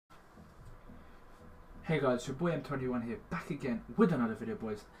Hey guys, it's your boy M21 here, back again with another video,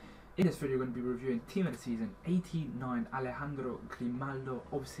 boys. In this video, we're going to be reviewing Team of the Season 89, Alejandro Grimaldo.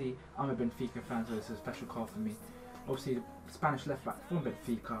 Obviously, I'm a Benfica fan, so it's a special card for me. Obviously, the Spanish left back from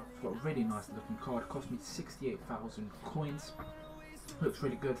Benfica. It's got a really nice looking card. Cost me 68,000 coins. Looks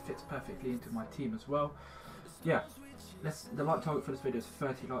really good, fits perfectly into my team as well. Yeah, the like target for this video is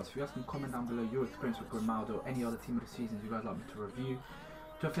 30 likes. If you guys can comment down below your experience with Grimaldo or any other Team of the Seasons you guys like me to review.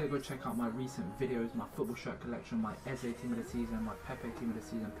 Don't forget to go check out my recent videos, my football shirt collection, my Eze Team of the Season, my Pepe Team of the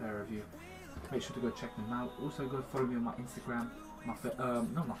Season player review. Make sure to go check them out. Also go follow me on my Instagram,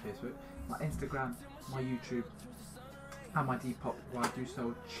 not my Facebook, my Instagram, my YouTube, and my Depop, where I do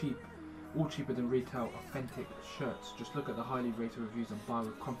sell cheap, all cheaper than retail, authentic shirts. Just look at the highly rated reviews and buy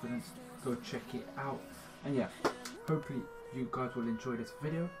with confidence. Go check it out. And yeah, hopefully you guys will enjoy this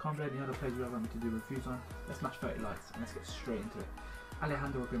video. Can't believe any other players you want me to do reviews on. Let's smash 30 likes and let's get straight into it.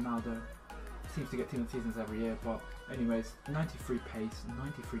 Alejandro Grimaldo seems to get Team of the Seasons every year, but anyways, 93 pace,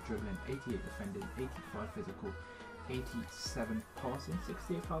 93 dribbling, 88 defending, 85 physical, 87 passing,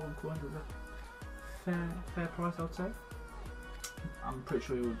 68,000 coins. Is a fair price, I would say. I'm pretty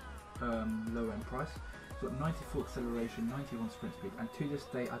sure you're low end price. It's got 94 acceleration, 91 sprint speed, and to this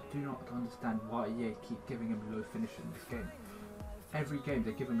day I do not understand why EA keep giving him low finishing in this game. Every game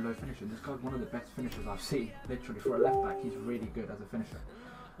they give him low finishing. This guy's one of the best finishers I've seen. Literally, for a left back, he's really good as a finisher.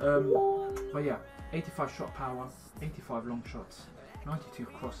 But yeah, 85 shot power, 85 long shots, 92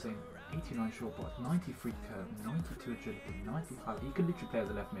 crossing, 89 short bars, 93 curve, 92 agility, 95. He can literally play as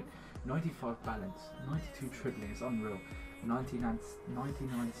a left mid. 95 balance, 92 dribbling. It's unreal. 99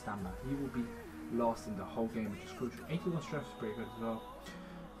 stamina. He will be last in the whole game, which is crucial. 81 strength is pretty good as well.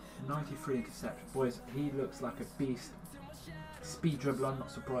 93 interception. Boys, he looks like a beast. Speed dribbler, not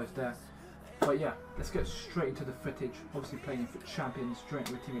surprised there. But yeah, let's get straight into the footage. Obviously playing for champions, straight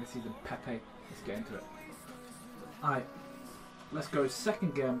with Team of the Season, Pepe. Let's get into it. Alright, let's go.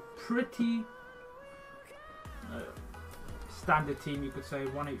 Second game, pretty standard team, you could say.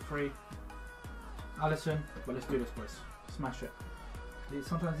 183. Allison, but let's do this, boys. Smash it.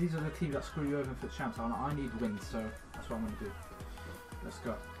 Sometimes these are the teams that screw you over for champs. I need wins, so that's what I'm going to do. Let's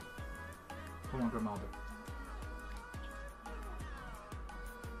go. Come on, Grimaldo.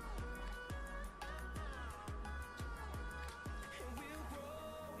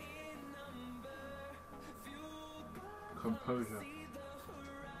 Composure.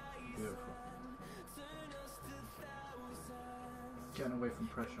 Beautiful. Getting away from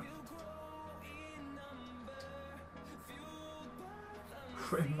pressure.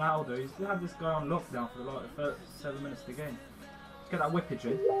 Grimaldo, he's had this guy on lockdown for like the first 7 minutes of the game. Let's get that whippage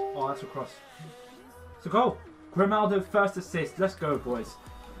in. Oh, that's a cross. It's a goal. Grimaldo first assist. Let's go, boys.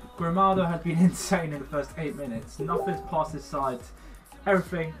 Grimaldo has been insane in the first 8 minutes. Nothing's past his side.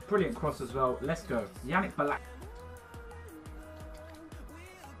 Everything. Brilliant cross as well. Let's go. Yannick Balak.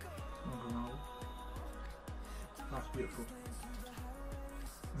 That's beautiful.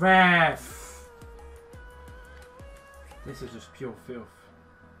 Ref! This is just pure filth.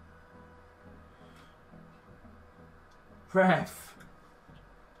 Ref!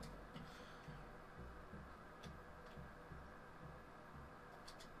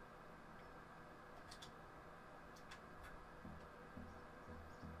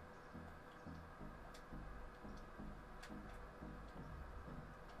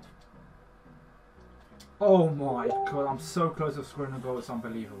 Oh my god, I'm so close to scoring a goal, it's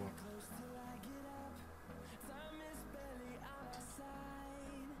unbelievable.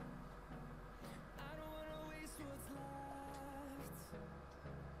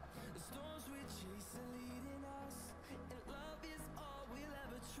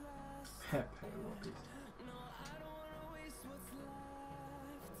 Pepe, what is it?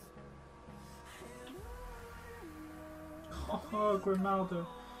 Oh, Grimaldo.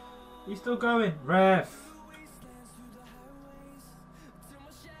 He's still going. Ref.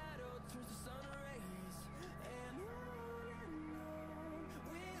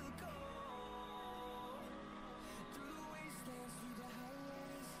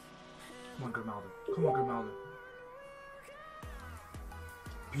 Come on, Grimaldo. Come on, Grimaldo.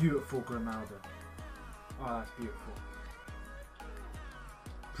 Beautiful, Grimaldo. Oh, that's beautiful.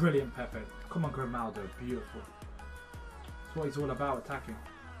 Brilliant, Pepe. Come on, Grimaldo. Beautiful. That's what he's all about, attacking.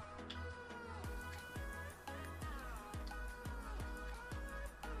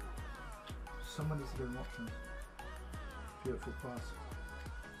 Someone needs to give him options. Beautiful pass.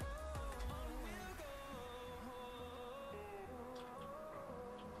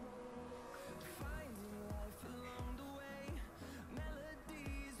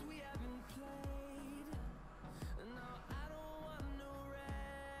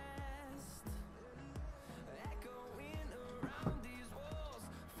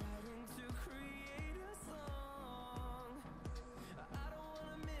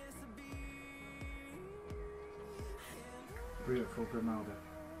 Beautiful Grimaldo.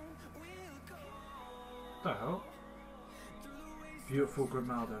 What the hell? Beautiful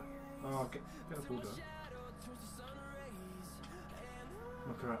Grimaldo. Oh, get a ball though.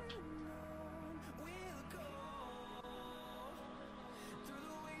 Look her up.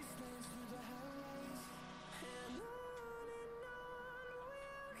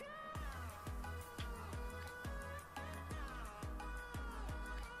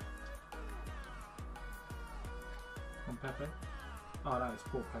 On Pepe. Oh, that is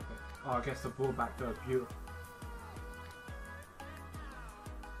poor Pepe. Oh, I guess the ball back though. Beautiful.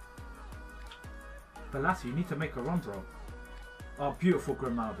 But Lassie, you need to make a run, bro. Oh, beautiful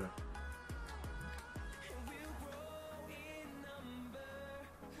Grimaldo.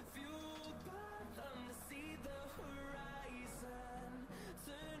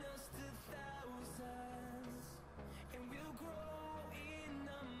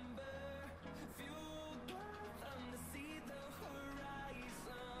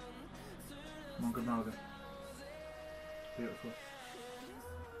 Come on, Grimaldo. Beautiful.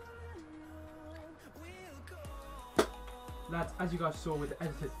 Lads, as you guys saw with the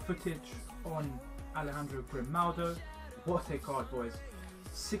edited footage on Alejandro Grimaldo, what a card, boys.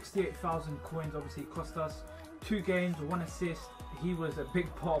 68,000 coins obviously cost us. 2 games, 1 assist. He was a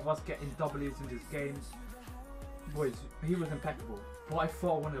big part of us getting W's in these games. Boys, he was impeccable. By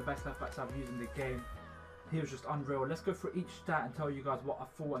far one of the best left backs I've used in the game. He was just unreal. Let's go through each stat and tell you guys what I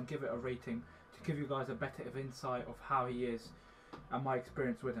thought and give it a rating to give you guys a better insight of how he is and my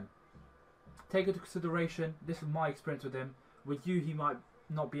experience with him. Take into consideration, this is my experience with him. With you, he might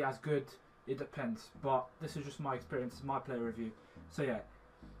not be as good. It depends. But this is just my experience, my player review. So yeah,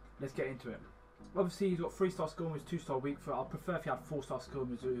 let's get into it. Obviously, he's got 3-star skill moves, 2-star weak foot. I'd prefer if he had 4-star skill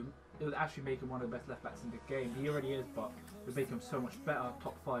moves. It would actually make him one of the best left backs in the game. He already is, but it would make him so much better.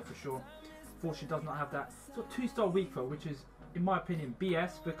 Top 5 for sure. Fortunately, does not have that. He's got 2-star weak foot, which is, in my opinion,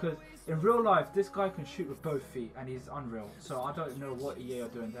 BS, because in real life, this guy can shoot with both feet, and he's unreal. So I don't know what EA are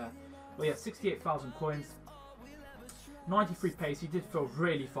doing there. But yeah, 68,000 coins, 93 pace. He did feel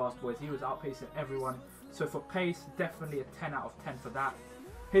really fast, boys. He was outpacing everyone. So for pace, definitely a 10 out of 10 for that.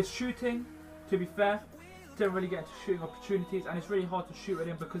 His shooting, to be fair, didn't really get into shooting opportunities, and it's really hard to shoot at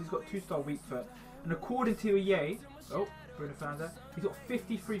him because he's got 2-star weak foot. And according to EA, oh, Bruno Fernandes, he's got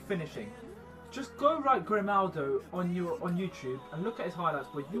 53 finishing. Just go right Grimaldo on YouTube and look at his highlights,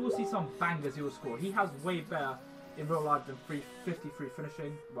 boys. You will see some bangers he will score. He has way better in real life than 53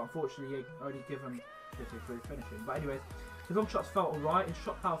 finishing, but unfortunately he only give him 53 finishing. But anyways, his long shots felt alright, his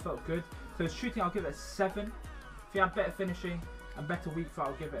shot power felt good. So his shooting, I'll give it a 7. If he had better finishing and better weak foot,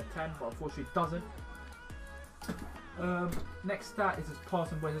 I'll give it a 10, but unfortunately it doesn't. Next stat is his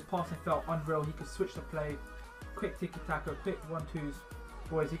passing, where his passing felt unreal. He could switch the play, quick tiki-taka, quick 1-2s.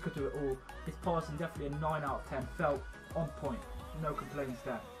 Boys, he could do it all. His passing, definitely a 9 out of 10, felt on point. No complaints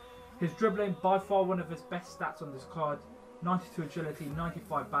there. His dribbling, by far one of his best stats on this card. 92 agility,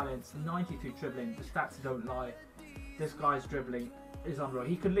 95 balance, 92 dribbling. The stats don't lie. This guy's dribbling is unreal.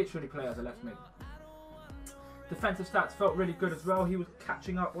 He can literally play as a left mid. Defensive stats felt really good as well. He was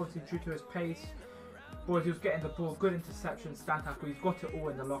catching up, obviously, due to his pace. Boys, he was getting the ball, good interception, stand tackle. He's got it all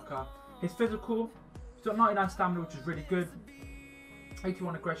in the locker. His physical, he's got 99 stamina, which is really good.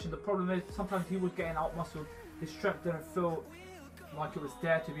 81 aggression. The problem is sometimes he was getting out muscled. His strength didn't feel like it was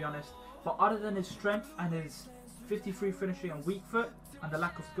there, to be honest. But other than his strength and his 53 finishing and weak foot and the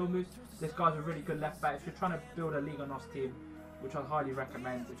lack of skill moves, this guy's a really good left back. If you're trying to build a Liga NOS team, which I'd highly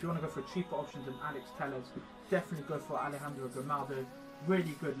recommend, if you want to go for cheaper options than Alex Tellers, definitely go for Alejandro Grimaldo.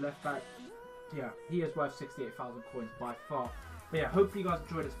 Really good left back. Yeah, he is worth 68,000 coins by far. But yeah, hopefully you guys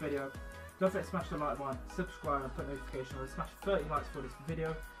enjoyed this video. Don't forget to smash the like button, subscribe and put notification on. Smash 30 likes for this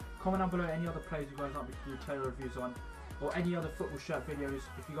video. Comment down below any other players you guys want me to do player reviews on, or any other football shirt videos.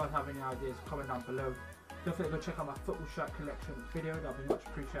 If you guys have any ideas, comment down below. Don't forget to go check out my football shirt collection video. That'll be much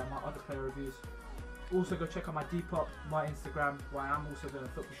appreciated. My other player reviews. Also go check out my Depop, my Instagram, where I am also doing a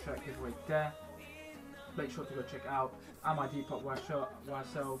football shirt giveaway there. Make sure to go check it out. And my Depop where I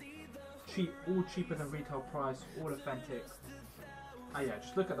sell cheap, all cheaper than retail price, all authentic. And yeah,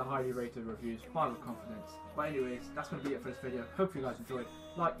 just look at the highly rated reviews, buy with confidence. But anyways, that's going to be it for this video. Hope you guys enjoyed.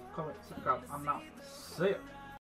 Like, comment, subscribe, I'm out. See ya.